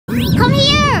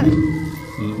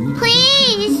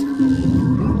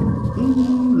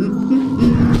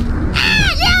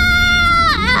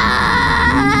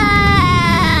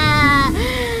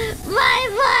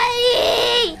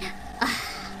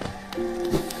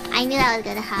I knew that was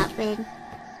gonna happen.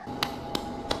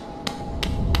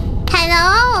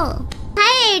 Hello!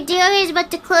 Hi there, dear. He's about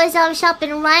to close our shop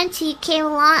and run, so you came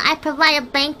along. I provide a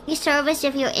banking service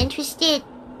if you're interested.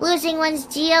 Losing one's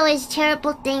geo is a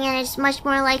terrible thing, and it's much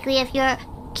more likely if you're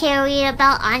carrying it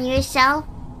about on yourself.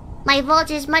 My vault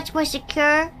is much more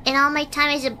secure. In all my time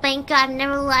as a banker, I've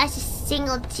never lost a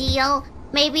single geo.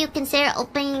 Maybe you consider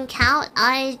opening an account.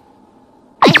 I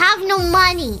have no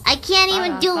money. I can't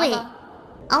even do it.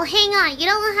 Oh, hang on. You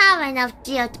don't have enough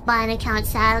geo to buy an account,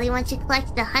 sadly. Once you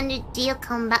collect the 100 geo,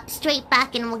 come back straight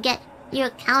back and we'll get your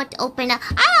account opened up.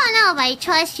 I don't know if I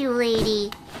trust you, lady.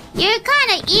 You're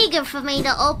kind of eager for me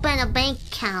to open a bank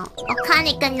account.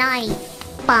 KNIGHT.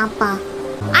 Papa.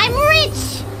 I'm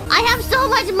rich! I have so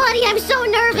much money, I'm so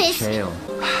nervous. Chill.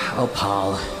 Oh,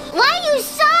 Paul. Why are you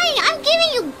sighing? I'm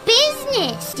giving you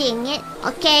business. Dang it.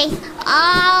 Okay.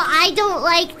 Oh, I don't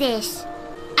like this.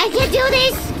 I can do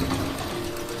this.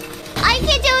 I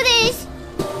can do this.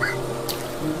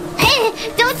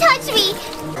 Don't touch me.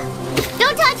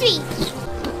 Don't touch me.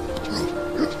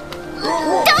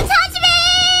 Don't touch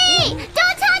me!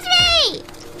 Don't touch me!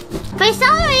 For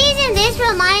some reason, this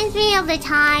reminds me of the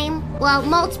time, well,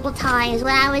 multiple times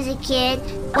when I was a kid,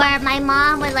 where my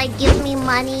mom would like give me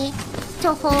money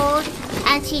to hold,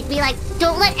 and she'd be like,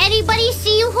 don't let anybody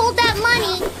see you hold that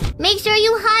money. Make sure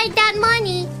you hide that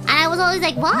money. And I was always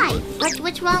like, why?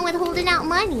 What's wrong with holding out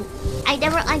money? I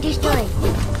never understood.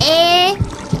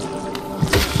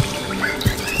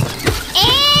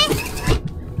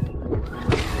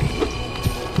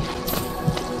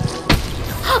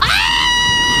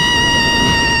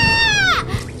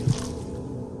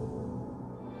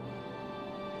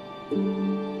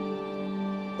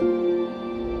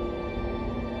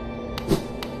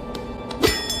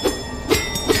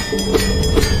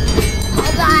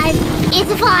 Hold on.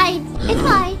 It's fine. It's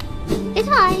fine. It's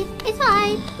fine. It's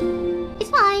fine. It's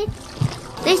fine.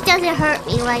 This doesn't hurt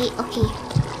me, right? Okay.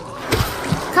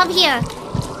 Come here.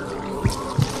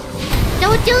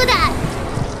 Don't do that.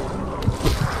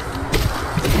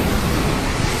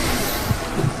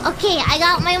 Okay, I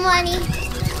got my money.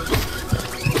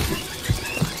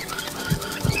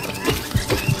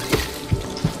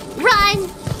 Run.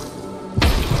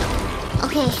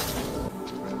 Okay.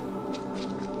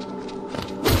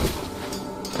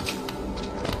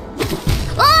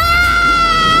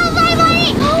 Oh, my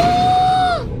money!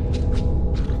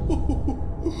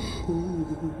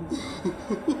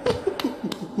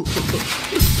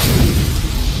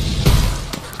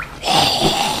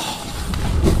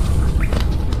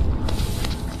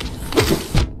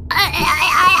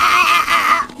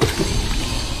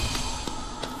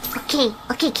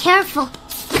 Okay, careful.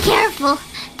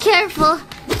 Careful.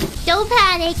 Don't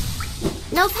panic.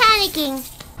 No panicking.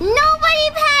 Nobody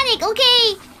panic,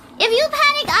 okay? If you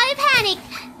panic, I panic.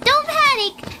 Don't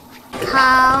panic.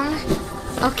 Calm.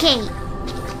 Okay.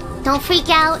 Don't freak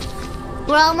out.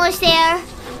 We're almost there.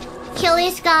 Kill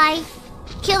this guy.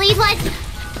 Kill these ones.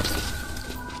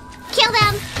 Kill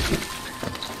them.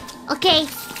 Okay.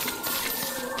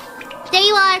 There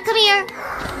you are. Come here.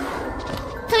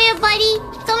 Come here, buddy.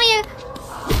 Come here.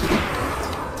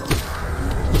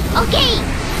 Okay.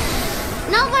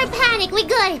 No more panic. We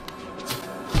good.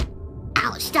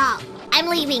 Ow, stop. I'm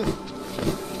leaving.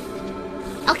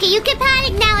 Okay, you can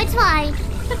panic now. It's fine.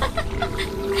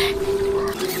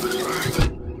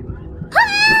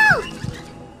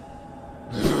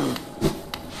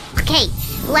 Okay,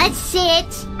 let's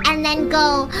sit and then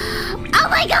go. Oh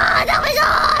my god, that was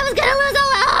all! I was gonna lose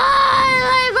all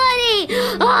my money!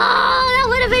 Oh, that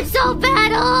would have been so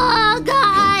bad! Oh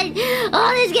god!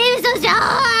 Oh, this game is so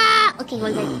strong! Okay,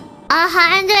 we're good.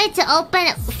 100 to open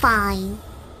it. Fine.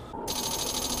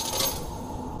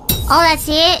 Oh, that's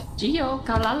it? Gio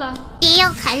Kalala.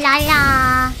 Gio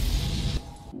Kalala.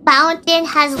 Fountain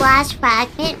has last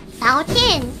fragment.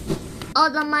 Fountain. Oh,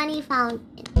 the money fountain.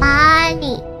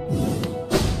 Money.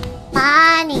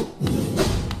 Money.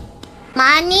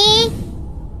 Money.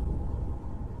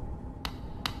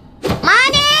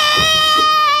 Money!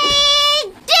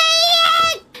 Dang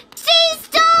it! She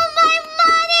stole my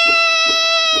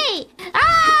money!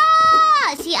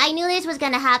 Ah! See, I knew this was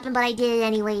gonna happen, but I did it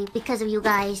anyway because of you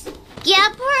guys. Yeah,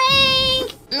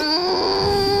 prank!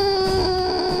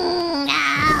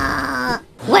 Ah.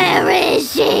 Where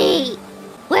is she?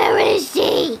 Where is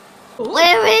she?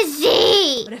 Where is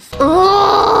she?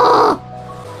 Oh!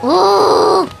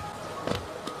 Oh!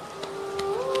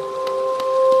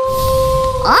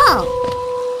 Oh!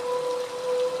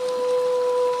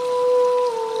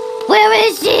 Where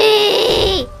is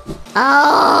she?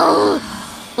 Oh!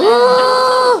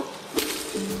 Oh!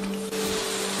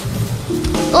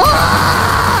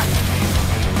 Oh!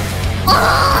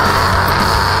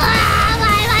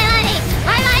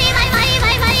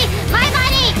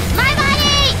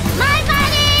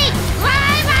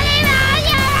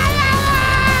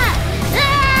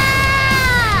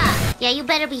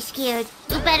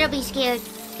 You better be scared.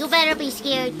 You better be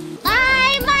scared.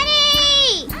 My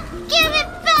money! Give it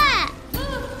back!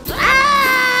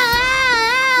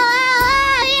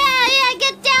 Yeah,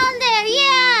 get down there,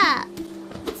 yeah!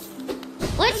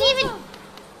 Where's he even...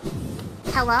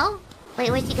 Hello? Wait,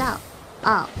 where'd he go?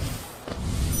 Oh.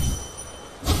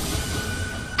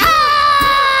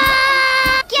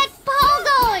 Get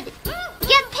pogoed!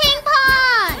 Get ping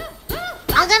pong!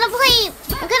 I'm gonna play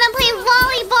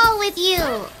volleyball with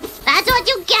you! That's what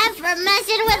you get for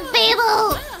messing with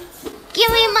Biboo! Give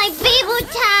me my Biboo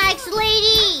Tax,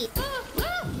 lady!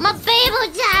 My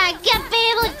Biboo Tax! Get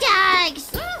Biboo Tax!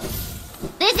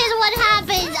 This is what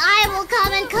happens! I will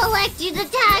come and collect you the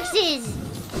taxes!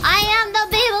 I am the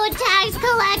Biboo Tax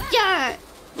collector!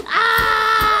 Ah!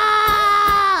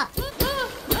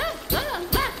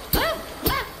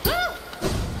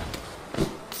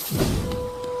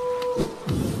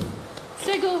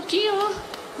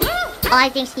 Oh, I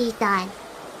think she's done.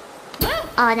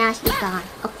 Oh, now she's gone.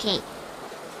 Okay.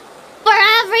 For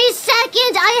every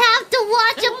second I have to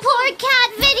watch a poor cat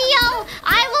video,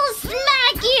 I will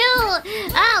smack you!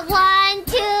 1,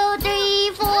 2,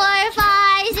 3, 4,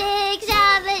 5, 6,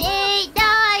 7, 8,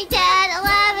 9, 10,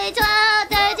 11, 12,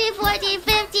 13, 14,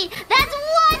 15. That's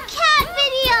one cat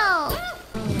video!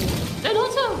 And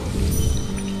also...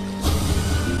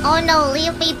 Oh no,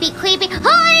 leave me be creepy.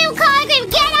 Oh, you concrete!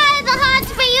 Get out of the hot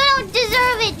spring! You don't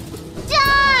deserve it!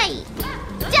 Die!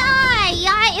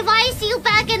 If I see you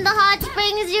back in the hot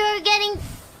springs, you're getting...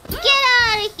 Get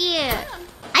out of here!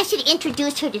 I should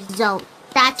introduce her to Zoe.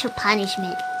 That's her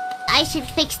punishment. I should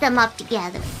fix them up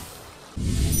together.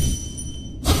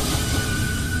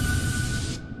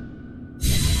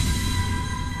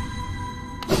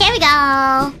 Here we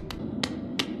go!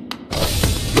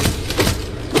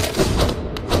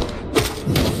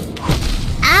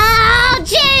 Oh,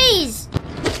 jeez!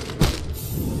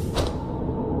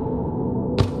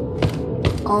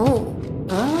 Oh.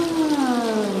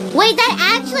 Wait, that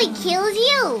actually kills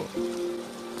you?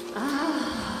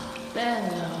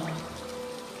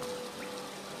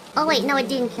 Oh wait, no, it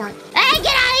didn't kill him. Hey,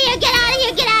 get out of here! Get out of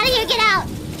here! Get out of here! Get out!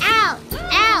 Out!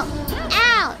 Out!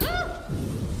 Out!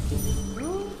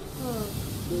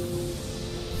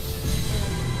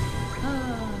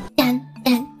 Dun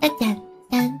dun dun dun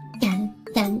dun dun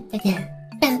dun dun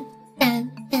dun dun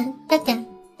dun dun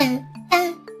dun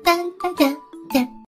dun dun dun.